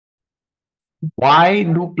Why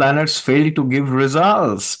do planets fail to give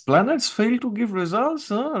results? Planets fail to give results,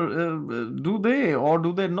 huh? Do they or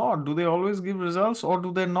do they not? Do they always give results or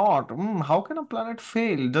do they not? How can a planet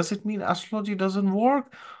fail? Does it mean astrology doesn't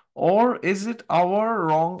work or is it our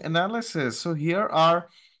wrong analysis? So here are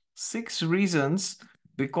six reasons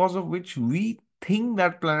because of which we think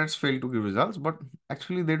that planets fail to give results, but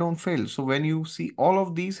actually they don't fail. So when you see all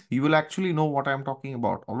of these, you will actually know what I'm talking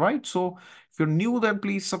about. All right. So if you're new, then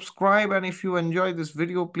please subscribe. And if you enjoy this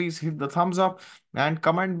video, please hit the thumbs up and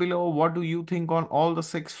comment below. What do you think on all the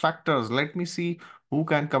six factors? Let me see who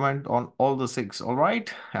can comment on all the six. All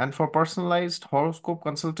right. And for personalized horoscope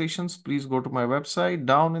consultations, please go to my website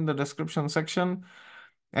down in the description section.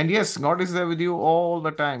 And yes, God is there with you all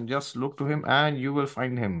the time. Just look to Him and you will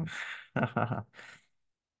find Him.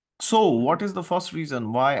 So, what is the first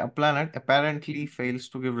reason why a planet apparently fails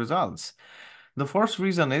to give results? The first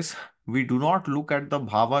reason is we do not look at the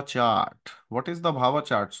Bhava chart. What is the Bhava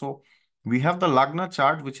chart? So we have the Lagna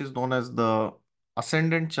chart, which is known as the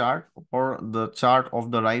ascendant chart or the chart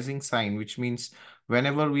of the rising sign, which means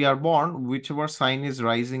whenever we are born, whichever sign is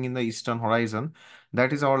rising in the eastern horizon,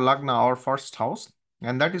 that is our Lagna, our first house.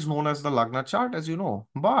 And that is known as the Lagna chart, as you know.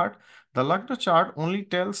 But the Lagna chart only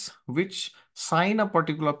tells which sign a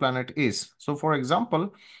particular planet is. So, for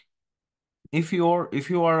example, if you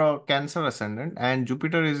are a Cancer ascendant and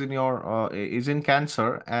Jupiter is in your is in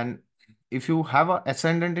Cancer, and if you have a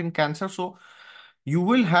ascendant in Cancer, so you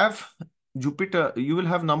will have Jupiter, you will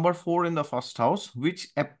have number 4 in the first house, which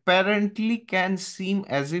apparently can seem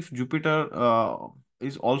as if Jupiter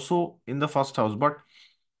is also in the first house, but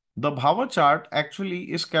the Bhava chart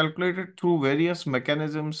actually is calculated through various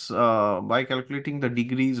mechanisms by calculating the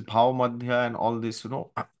degrees, Bhava Madhya, and all this,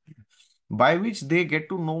 by which they get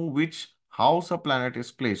to know which house a planet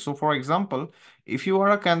is placed. So, for example, if you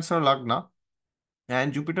are a Cancer Lagna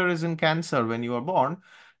and Jupiter is in Cancer when you are born,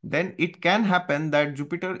 then it can happen that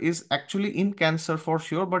Jupiter is actually in Cancer for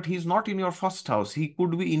sure, but he's not in your first house. He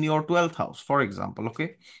could be in your 12th house, for example.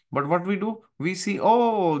 Okay. But what we do, we see,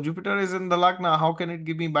 oh, Jupiter is in the Lagna. How can it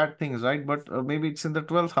give me bad things, right? But maybe it's in the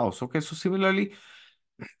 12th house. Okay. So, similarly,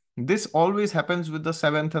 this always happens with the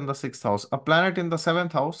seventh and the sixth house. A planet in the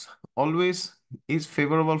seventh house always is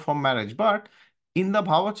favorable for marriage, but in the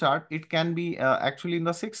Bhava chart, it can be actually in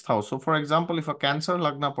the sixth house. So, for example, if a Cancer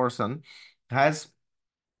Lagna person has,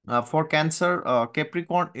 for Cancer,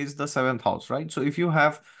 Capricorn is the seventh house, right? So, if you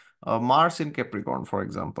have Mars in Capricorn, for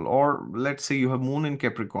example, or let's say you have Moon in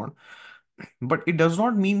Capricorn, but it does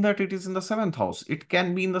not mean that it is in the seventh house. It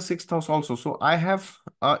can be in the sixth house also. So I have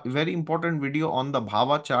a very important video on the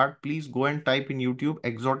Bhava chart. Please go and type in YouTube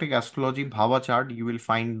exotic astrology Bhava chart. You will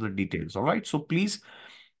find the details. All right. So please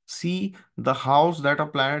see the house that a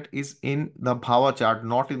planet is in the Bhava chart,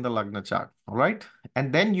 not in the Lagna chart. All right.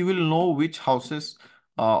 And then you will know which houses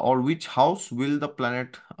or which house will the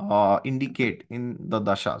planet indicate in the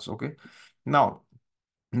dashas. Okay. Now,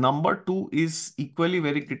 number two is equally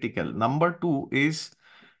very critical. Number two is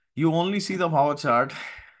you only see the Bhava chart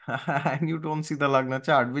and you don't see the Lagna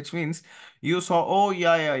chart, which means you saw, oh,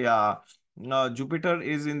 yeah, yeah, yeah. Jupiter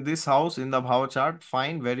is in this house in the Bhava chart.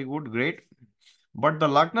 Fine, very good, great. But the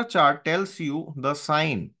Lagna chart tells you the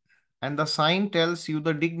sign and the sign tells you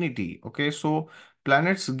the dignity. Okay, so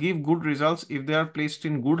planets give good results if they are placed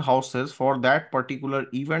in good houses for that particular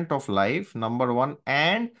event of life, number one.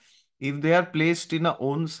 And if they are placed in a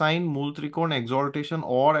own sign, Multrikon, exaltation,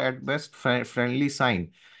 or at best friendly sign.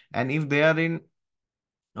 And if they are in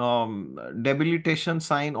debilitation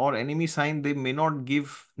sign or enemy sign, they may not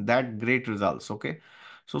give that great results. Okay.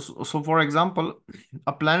 So for example,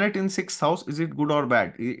 a planet in sixth house, is it good or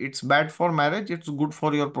bad? It's bad for marriage, it's good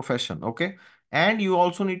for your profession. Okay. And you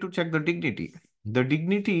also need to check the dignity. The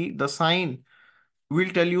dignity, the sign will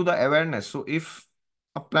tell you the awareness. So if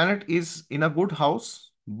a planet is in a good house,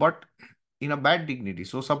 but in a bad dignity.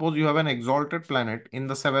 So suppose you have an exalted planet in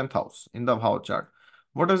the seventh house in the Bhava chart.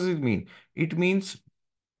 What does it mean? It means,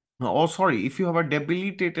 oh, sorry, if you have a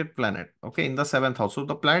debilitated planet, okay, in the seventh house. So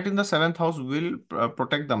the planet in the seventh house will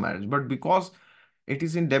protect the marriage, but because it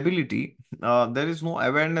is in debility, there is no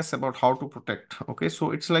awareness about how to protect. Okay,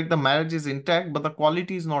 so it's like the marriage is intact, but the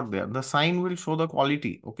quality is not there. The sign will show the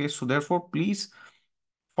quality. Okay, so therefore, please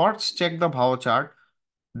first check the Bhava chart.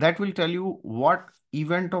 That will tell you what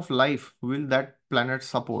event of life will that planet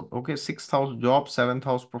support. Okay, sixth house job, seventh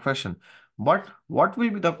house profession. But what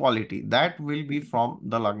will be the quality? That will be from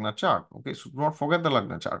the Lagna chart. Okay, so do not forget the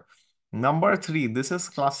Lagna chart. Number three, this is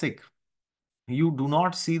classic. You do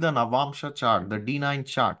not see the Navamsha chart, the D9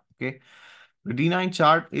 chart. Okay, The D9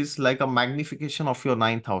 chart is like a magnification of your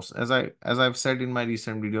ninth house. As I've said in my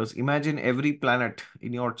recent videos, imagine every planet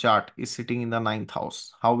in your chart is sitting in the ninth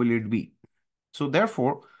house. How will it be? So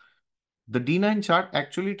therefore, the D9 chart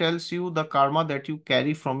actually tells you the karma that you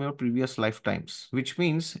carry from your previous lifetimes, which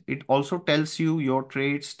means it also tells you your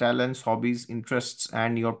traits, talents, hobbies, interests,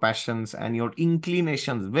 and your passions and your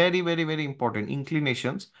inclinations. Very, very, very important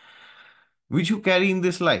inclinations which you carry in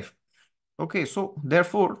this life. Okay, so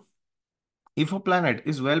therefore, if a planet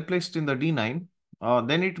is well placed in the D9,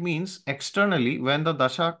 then it means externally, when the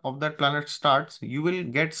dasha of that planet starts, you will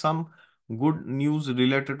get some good news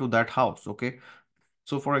related to that house. Okay.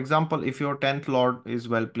 So, for example, if your 10th lord is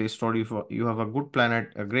well placed, or if you have a good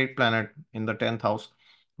planet, a great planet in the 10th house,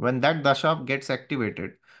 when that dasha gets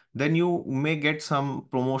activated, then you may get some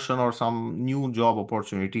promotion or some new job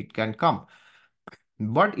opportunity can come.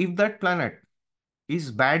 But if that planet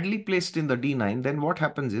is badly placed in the D9, then what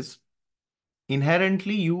happens is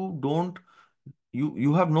inherently you don't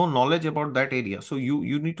you have no knowledge about that area, so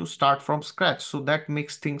you need to start from scratch, so that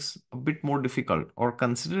makes things a bit more difficult, or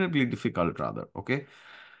considerably difficult rather. Okay,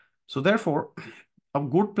 so therefore a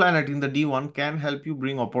good planet in the D1 can help you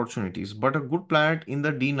bring opportunities, but a good planet in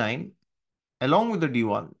the D9 along with the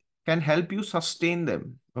D1 can help you sustain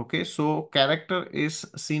them. Okay, so character is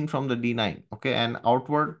seen from the D9. Okay, and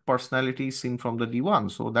outward personality is seen from the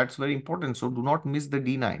D1. So that's very important. So do not miss the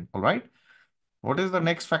D9. All right. What is the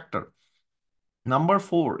next factor? Number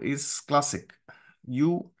four is classic.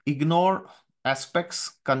 You ignore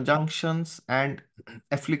aspects, conjunctions, and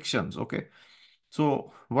afflictions. Okay.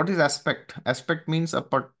 So what is aspect? Aspect means a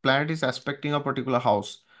planet is aspecting a particular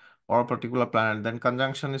house or a particular planet. Then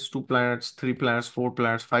conjunction is two planets, three planets, four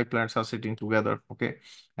planets, five planets are sitting together. Okay.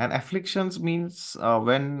 And afflictions means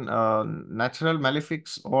when natural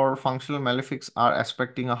malefics or functional malefics are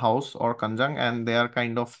aspecting a house or conjunct, and they are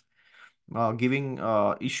kind of giving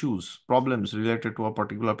issues, problems related to a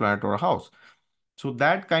particular planet or a house. So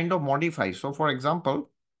that kind of modifies. So for example,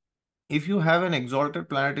 if you have an exalted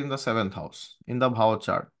planet in the seventh house in the Bhava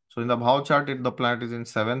chart, so in the Bhava chart, the planet is in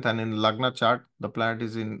seventh, and in Lagna chart, the planet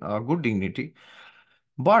is in good dignity,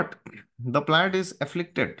 but the planet is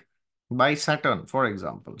afflicted by Saturn, for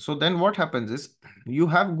example. So then what happens is you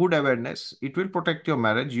have good awareness, it will protect your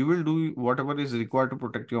marriage, you will do whatever is required to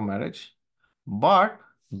protect your marriage, but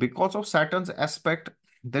because of Saturn's aspect,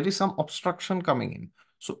 there is some obstruction coming in.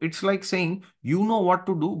 So it's like saying you know what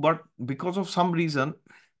to do, but because of some reason,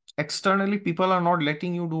 externally people are not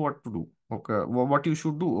letting you do what to do. Okay, what you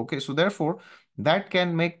should do. Okay, so therefore, that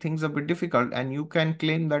can make things a bit difficult, and you can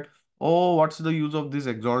claim that, oh, what's the use of this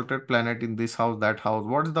exalted planet in this house, that house?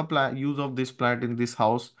 What's the use of this planet in this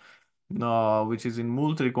house? Which is in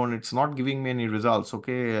Mool Trikon, it's not giving me any results.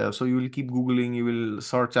 Okay, so you will keep Googling, you will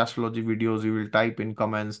search astrology videos, you will type in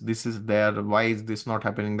comments, this is there, why is this not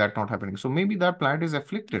happening, that not happening? So maybe that planet is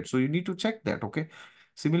afflicted. So you need to check that. Okay.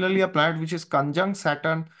 Similarly, a planet which is conjunct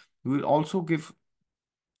Saturn will also give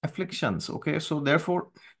afflictions. Okay, so therefore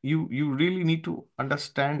you really need to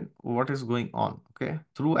understand what is going on, okay,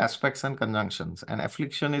 through aspects and conjunctions. And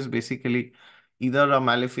affliction is basically either a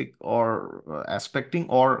malefic or aspecting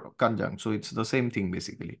or conjunct, so it's the same thing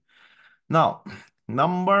basically. Now,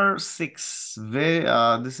 number six,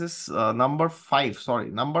 where this is number five, sorry,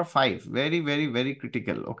 number five, very, very, very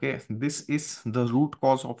critical. Okay, this is the root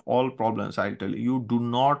cause of all problems. I'll tell you, you do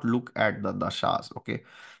not look at the dashas. Okay,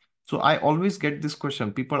 so I always get this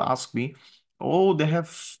question. People ask me, oh, they have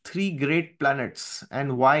three great planets,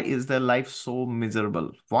 and why is their life so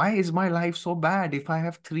miserable? Why is my life so bad if I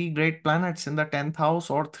have three great planets in the 10th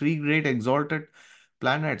house, or three great exalted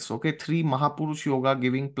planets? Okay, three Mahapurush yoga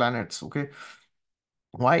giving planets. Okay,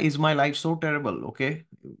 why is my life so terrible? Okay,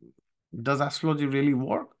 does astrology really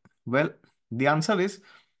work? Well, the answer is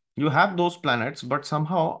you have those planets, but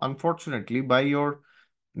somehow, unfortunately, by your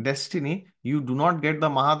destiny, you do not get the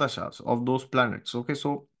Mahadashas of those planets. Okay,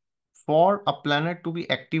 so for a planet to be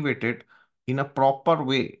activated in a proper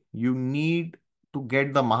way, you need to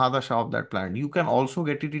get the Mahadasha of that planet. You can also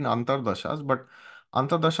get it in Antardashas, but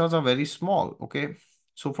Antardashas are very small. Okay,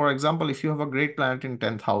 so for example, if you have a great planet in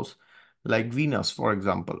 10th house, like Venus, for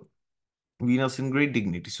example, Venus in great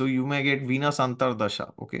dignity, so you may get Venus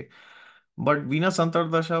Antardasha. Okay, but Venus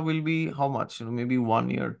Antardasha will be how much? Maybe 1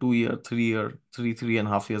 year, 2 year, 3 year,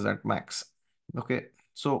 3.5 years at max. Okay.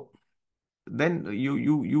 So then you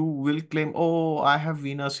will claim, oh, I have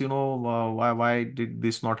Venus, why did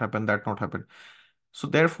this not happen, that not happen? So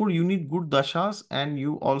therefore, you need good dashas, and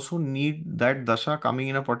you also need that dasha coming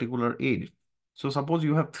in a particular age. So suppose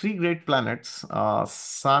you have three great planets,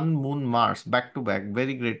 Sun, Moon, Mars, back to back,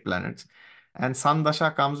 very great planets, and Sun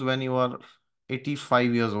dasha comes when you are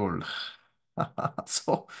 85 years old.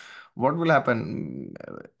 So, what will happen?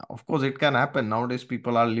 Of course, it can happen. Nowadays,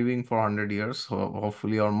 people are living for 100 years, so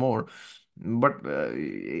hopefully, or more. But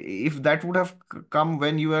if that would have come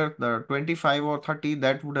when you were 25 or 30,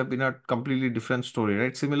 that would have been a completely different story,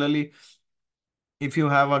 right? Similarly, if you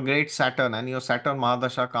have a great Saturn and your Saturn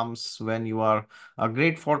Mahadasha comes when you are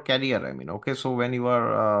great for career, I mean, okay, so when you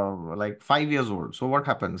are like 5 years old, so what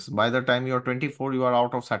happens? By the time you are 24, you are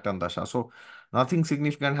out of Saturn Dasha. So nothing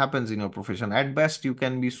significant happens in your profession. At best, you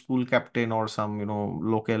can be school captain or some,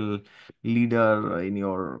 local leader in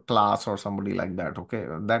your class or somebody like that. Okay,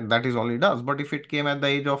 that is all it does. But if it came at the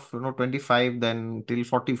age of 25, then till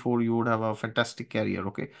 44, you would have a fantastic career.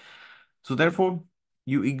 Okay, so therefore,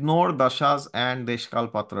 you ignore dashas and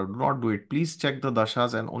deshkal patra. Do not do it. Please check the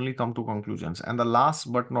dashas and only come to conclusions. And the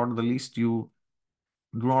last but not the least, you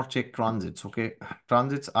do not check transits. Okay,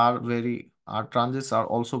 transits are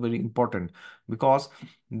also very important because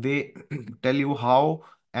they tell you how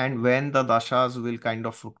and when the dashas will kind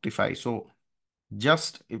of fructify. So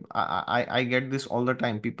just if I get this all the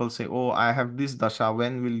time. People say, "Oh, I have this dasha.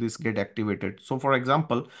 When will this get activated?" So, for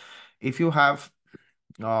example, if you have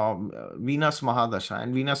Venus Mahadasha,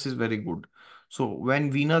 and Venus is very good. So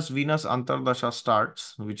when Venus Antardasha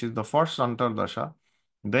starts, which is the first Antardasha,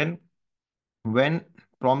 then when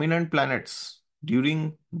prominent planets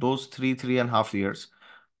during those 3.5 years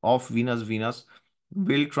of Venus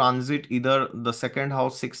will transit either the second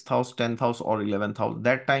house, sixth house, 10th house, or 11th house,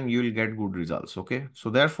 that time you will get good results. Okay, so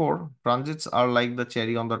therefore transits are like the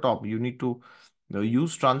cherry on the top. You need to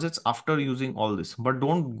use transits after using all this, but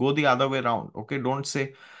don't go the other way around. Okay, don't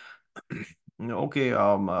say okay,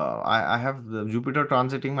 I have the Jupiter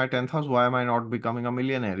transiting my 10th house. Why am I not becoming a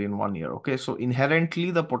millionaire in 1 year? Okay, so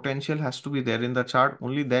inherently the potential has to be there in the chart.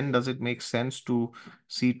 Only then does it make sense to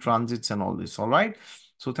see transits and all this. All right.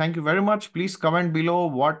 So thank you very much. Please comment below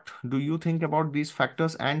what do you think about these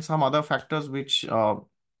factors and some other factors which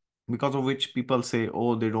because of which people say,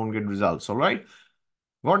 oh, they don't get results. All right.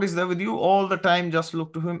 God is there with you all the time. Just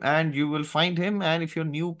look to him and you will find him. And if you're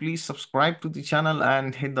new, please subscribe to the channel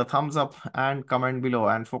and hit the thumbs up and comment below.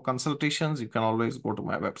 And for consultations, you can always go to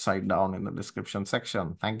my website down in the description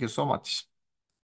section. Thank you so much.